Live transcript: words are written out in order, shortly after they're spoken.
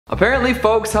Apparently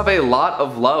folks have a lot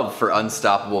of love for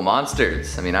unstoppable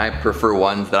monsters. I mean, I prefer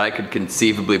ones that I could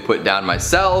conceivably put down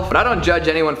myself, but I don't judge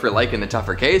anyone for liking the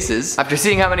tougher cases. After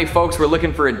seeing how many folks were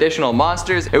looking for additional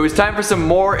monsters, it was time for some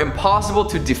more impossible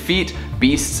to defeat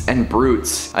beasts and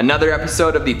brutes. Another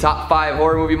episode of the top 5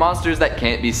 horror movie monsters that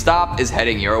can't be stopped is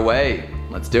heading your way.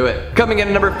 Let's do it. Coming in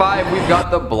at number 5, we've got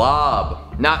the Blob.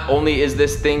 Not only is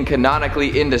this thing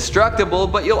canonically indestructible,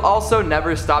 but you'll also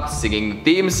never stop singing the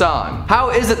theme song.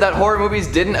 How is it that horror movies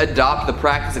didn't adopt the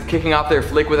practice of kicking off their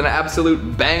flick with an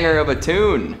absolute banger of a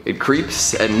tune? It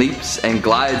creeps and leaps and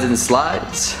glides and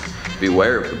slides.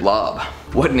 Beware of the Blob.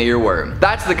 What an earworm.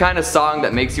 That's the kind of song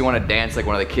that makes you want to dance like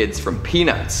one of the kids from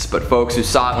Peanuts. But folks who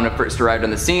saw it when it first arrived on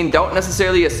the scene don't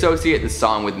necessarily associate the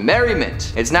song with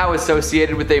merriment. It's now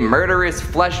associated with a murderous,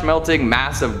 flesh-melting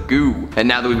mass of goo. And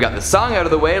now that we've got the song out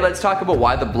of the way, let's talk about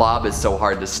why the Blob is so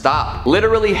hard to stop.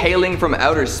 Literally hailing from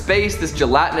outer space, this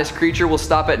gelatinous creature will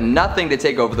stop at nothing to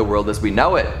take over the world as we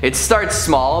know it. It starts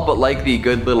small, but like the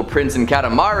good little prince in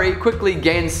Katamari, quickly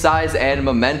gains size and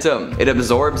momentum. It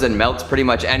absorbs and melts pretty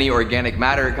much any organic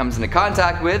matter it comes into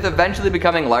contact with, eventually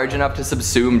becoming large enough to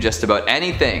subsume just about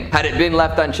anything. Had it been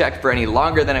left unchecked for any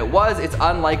longer than it was, it's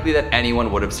unlikely that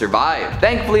anyone would have survived.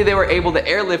 Thankfully, they were able to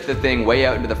airlift the thing way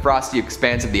out into the frosty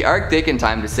expanse of the Arctic in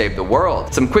time to save the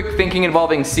world. Some quick thinking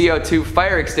involving CO2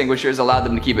 fire extinguishers allowed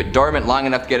them to keep it dormant long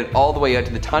enough to get it all the way out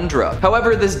to the tundra.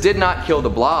 However, this did not kill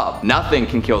the Blob. Nothing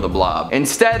can kill the Blob.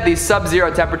 Instead, these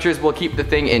sub-zero temperatures will keep the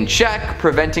thing in check,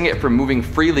 preventing it from moving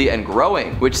freely and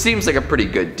growing, which seems like a pretty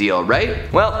good deal, right?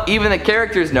 Well, even the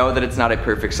characters know that it's not a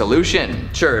perfect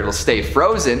solution. Sure, it'll stay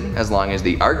frozen as long as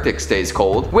the Arctic stays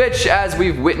cold, which, as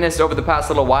we've witnessed over the past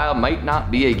little while, might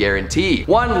not be a guarantee.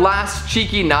 One last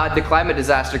cheeky nod to climate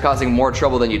disaster causing more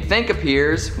trouble than you'd think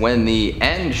appears when the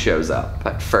end shows up.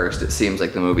 At first, it seems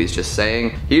like the movie's just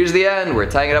saying, here's the end,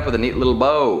 we're tying it up with a neat little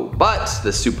bow. But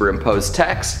the superimposed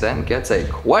text then gets a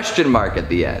question mark at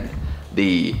the end.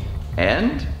 The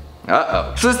end?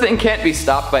 Uh-oh. So this thing can't be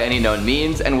stopped by any known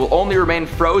means and will only remain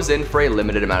frozen for a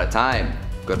limited amount of time.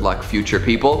 Good luck, future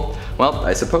people. Well,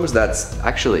 I suppose that's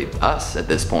actually us at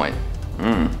this point.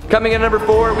 Coming in at number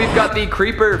 4, we've got the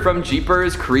Creeper from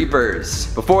Jeepers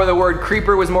Creepers. Before the word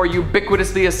creeper was more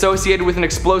ubiquitously associated with an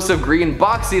explosive green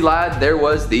boxy lad, there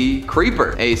was the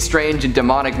Creeper. A strange and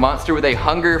demonic monster with a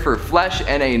hunger for flesh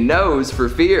and a nose for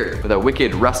fear. With a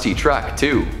wicked rusty truck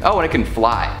too. Oh, and it can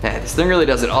fly. Man, this thing really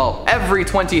does it all. Every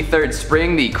 23rd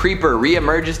spring, the Creeper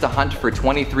re-emerges to hunt for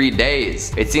 23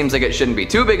 days. It seems like it shouldn't be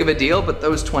too big of a deal, but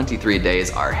those 23 days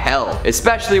are hell.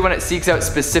 Especially when it seeks out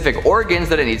specific organs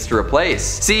that it needs to replace.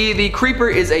 See, the Creeper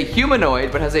is a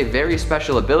humanoid but has a very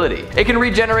special ability. It can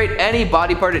regenerate any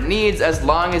body part it needs as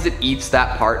long as it eats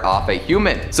that part off a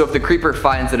human. So if the Creeper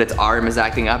finds that its arm is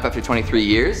acting up after 23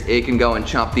 years, it can go and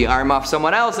chomp the arm off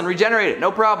someone else and regenerate it,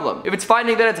 no problem. If it's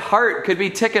finding that its heart could be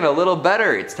ticking a little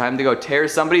better, it's time to go tear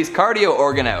somebody's cardio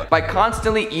organ out. By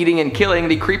constantly eating and killing,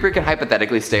 the Creeper can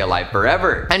hypothetically stay alive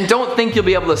forever. And don't think you'll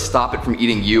be able to stop it from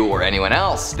eating you or anyone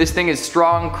else. This thing is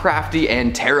strong, crafty,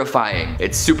 and terrifying.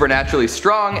 It's supernaturally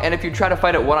strong, and if you try to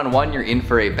fight it one-on-one, you're in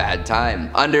for a bad time.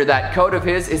 Under that coat of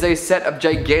his is a set of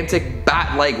gigantic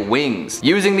bat-like wings.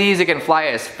 Using these, it can fly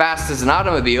as fast as an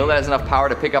automobile that has enough power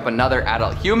to pick up another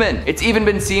adult human. It's even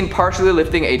been seen partially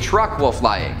lifting a truck while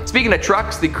flying. Speaking of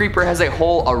trucks, the Creeper has a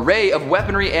whole array of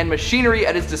weaponry and machinery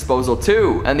at its disposal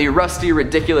too, and the rusty,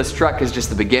 ridiculous truck is just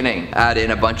the beginning. Add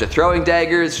in a bunch of throwing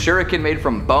daggers, shuriken made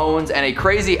from bones, and a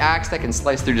crazy axe that can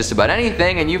slice through just about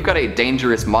anything, and you've got a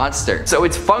dangerous monster. So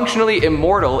it's functionally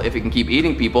immortal if it can keep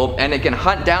eating people, and it can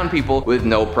hunt down people with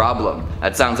no problem.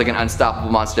 That sounds like an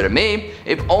unstoppable monster to me.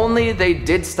 If only they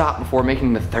did stop before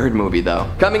making the 3rd movie though.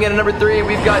 Coming in at number 3,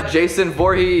 we've got Jason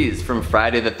Voorhees from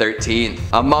Friday the 13th.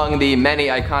 Among the many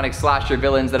iconic slasher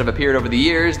villains that have appeared over the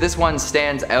years, this one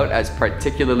stands out as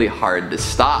particularly hard to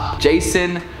stop.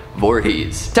 Jason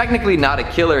Voorhees. Technically not a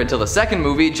killer until the 2nd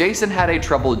movie, Jason had a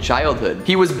troubled childhood.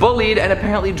 He was bullied and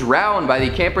apparently drowned by the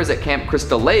campers at Camp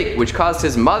Crystal Lake, which caused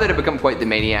his mother to become quite the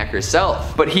maniac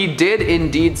herself. But he did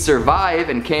indeed survive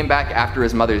and came back after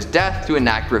his mother's death to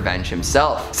enact revenge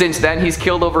himself. Since then, he's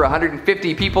killed over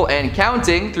 150 people and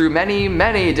counting through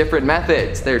many different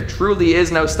methods. There truly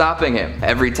is no stopping him.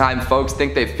 Every time folks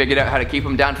think they've figured out how to keep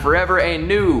him down forever, a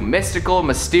new, mystical,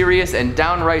 mysterious, and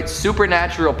downright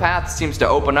supernatural path seems to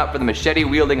open up for the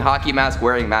machete-wielding, hockey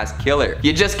mask-wearing masked killer.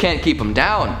 You just can't keep him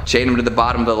down. Chain him to the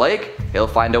bottom of the lake, he'll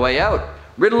find a way out.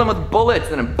 Riddle him with bullets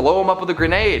and then blow him up with a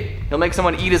grenade. He'll make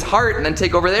someone eat his heart and then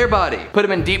take over their body. Put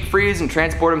him in deep freeze and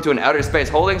transport him to an outer space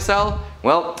holding cell.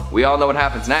 Well, we all know what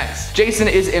happens next. Jason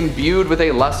is imbued with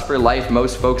a lust for life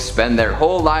most folks spend their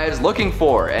whole lives looking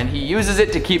for, and he uses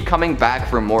it to keep coming back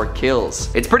for more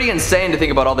kills. It's pretty insane to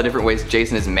think about all the different ways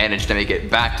Jason has managed to make it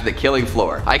back to the killing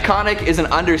floor. Iconic is an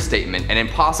understatement, and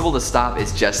impossible to stop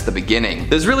is just the beginning.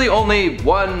 There's really only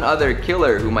one other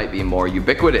killer who might be more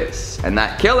ubiquitous, and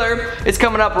that killer is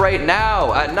coming up right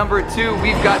now. At number 2,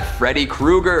 we've got Freddy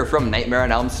Krueger from Nightmare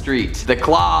on Elm Street. The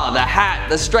claw, the hat,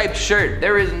 the striped shirt,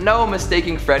 there is no mistaking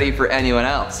Freddy for anyone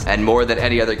else. And more than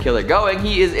any other killer going,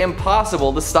 he is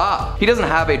impossible to stop. He doesn't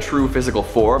have a true physical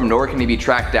form, nor can he be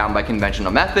tracked down by conventional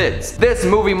methods. This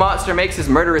movie monster makes his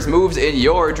murderous moves in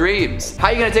your dreams. How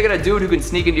are you gonna take on a dude who can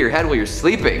sneak into your head while you're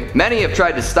sleeping? Many have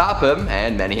tried to stop him,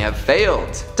 and many have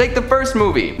failed. Take the first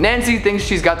movie. Nancy thinks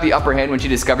she's got the upper hand when she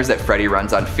discovers that Freddy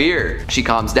runs on fear. She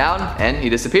calms down, and he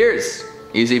disappears.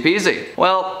 Easy peasy.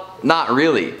 Well, not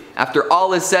really. After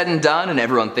all is said and done and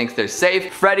everyone thinks they're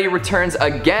safe, Freddy returns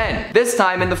again, this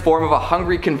time in the form of a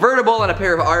hungry convertible and a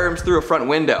pair of arms through a front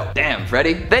window. Damn,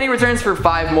 Freddy. Then he returns for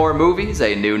 5 more movies,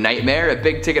 a new nightmare, a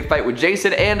big ticket fight with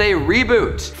Jason, and a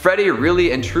reboot. Freddy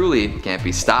really and truly can't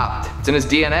be stopped. It's in his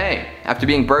DNA. After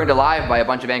being burned alive by a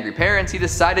bunch of angry parents, he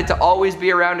decided to always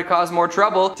be around to cause more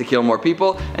trouble, to kill more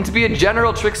people, and to be a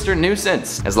general trickster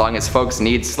nuisance. As long as folks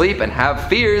need sleep and have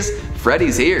fears,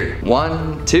 Freddy's here.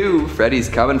 1, 2, Freddy's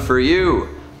coming for you.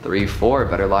 3, 4,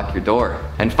 better lock your door.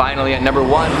 And finally at number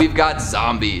 1, we've got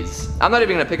zombies. I'm not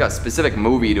even gonna pick a specific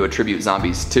movie to attribute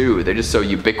zombies to, they're just so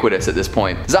ubiquitous at this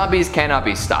point. Zombies cannot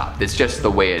be stopped, it's just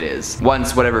the way it is.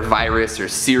 Once whatever virus or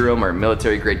serum or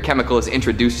military grade chemical is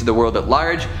introduced to the world at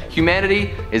large,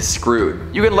 humanity is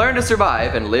screwed. You can learn to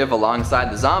survive and live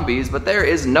alongside the zombies, but there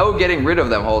is no getting rid of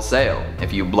them wholesale.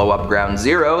 If you blow up Ground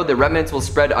Zero, the remnants will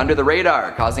spread under the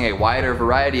radar, causing a wider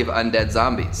variety of undead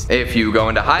zombies. If you go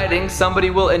into hiding, somebody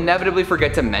will inevitably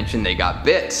forget to mention they got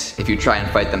bit. If you try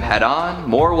and fight them head on,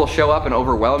 more will show up and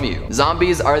overwhelm you.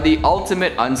 Zombies are the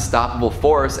ultimate unstoppable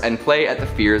force and play at the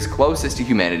fears closest to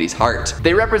humanity's heart.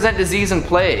 They represent disease and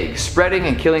plague, spreading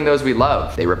and killing those we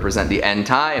love. They represent the end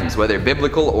times, whether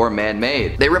biblical or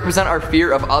man-made. They represent our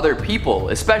fear of other people,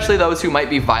 especially those who might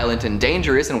be violent and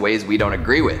dangerous in ways we don't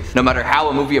agree with. No matter how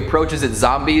a movie approaches its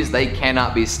zombies, they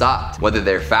cannot be stopped. Whether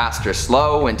they're fast or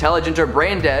slow, intelligent or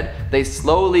brain dead, they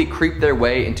slowly creep their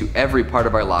way into every part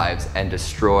of our lives and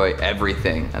destroy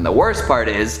everything. And the worst part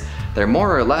is, they're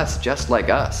more or less just like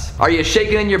us. Are you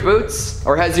shaking in your boots?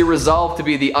 Or has your resolve to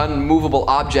be the unmovable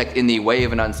object in the way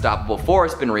of an unstoppable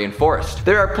force been reinforced?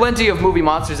 There are plenty of movie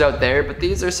monsters out there, but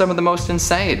these are some of the most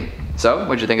insane. So,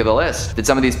 what'd you think of the list? Did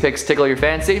some of these picks tickle your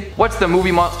fancy? What's the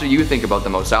movie monster you think about the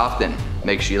most often?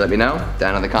 Make sure you let me know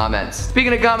down in the comments.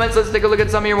 Speaking of comments, let's take a look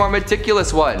at some of your more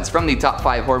meticulous ones. From the top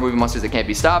 5 horror movie monsters that can't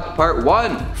be stopped, part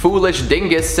 1. Foolish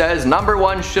Dingus says, number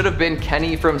 1 should have been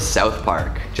Kenny from South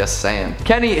Park. Just saying.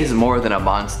 Kenny is more than a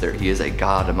monster, he is a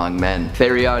god among men.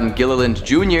 Therion Gilliland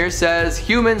Jr. says,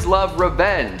 humans love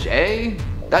revenge, eh?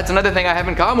 That's another thing I have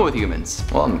in common with humans.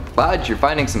 Well, I'm glad you're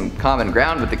finding some common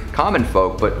ground with the common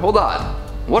folk, but hold on.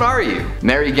 What are you?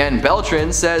 Mary Gen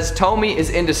Beltran says, Tommy is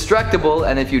indestructible,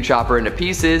 and if you chop her into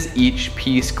pieces, each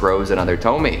piece grows another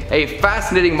Tommy. A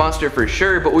fascinating monster for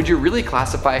sure, but would you really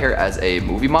classify her as a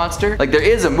movie monster? Like, there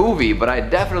is a movie, but I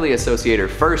definitely associate her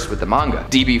first with the manga.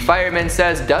 DB Fireman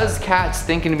says, does cats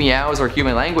think in meows or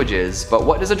human languages, but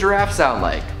what does a giraffe sound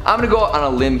like? I'm gonna go out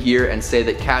on a limb here and say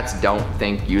that cats don't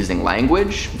think using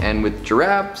language, and with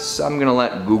giraffes, I'm gonna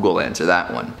let Google answer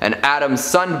that one. And Adam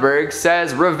Sundberg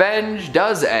says, revenge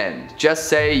does end. Just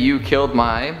say you killed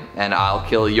my, and I'll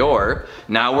kill your.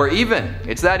 Now we're even.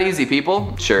 It's that easy,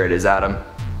 people. Sure it is, Adam.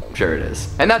 Sure it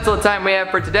is. And that's all the time we have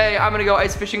for today. I'm gonna go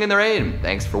ice fishing in the rain.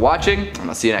 Thanks for watching, and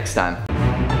I'll see you next time.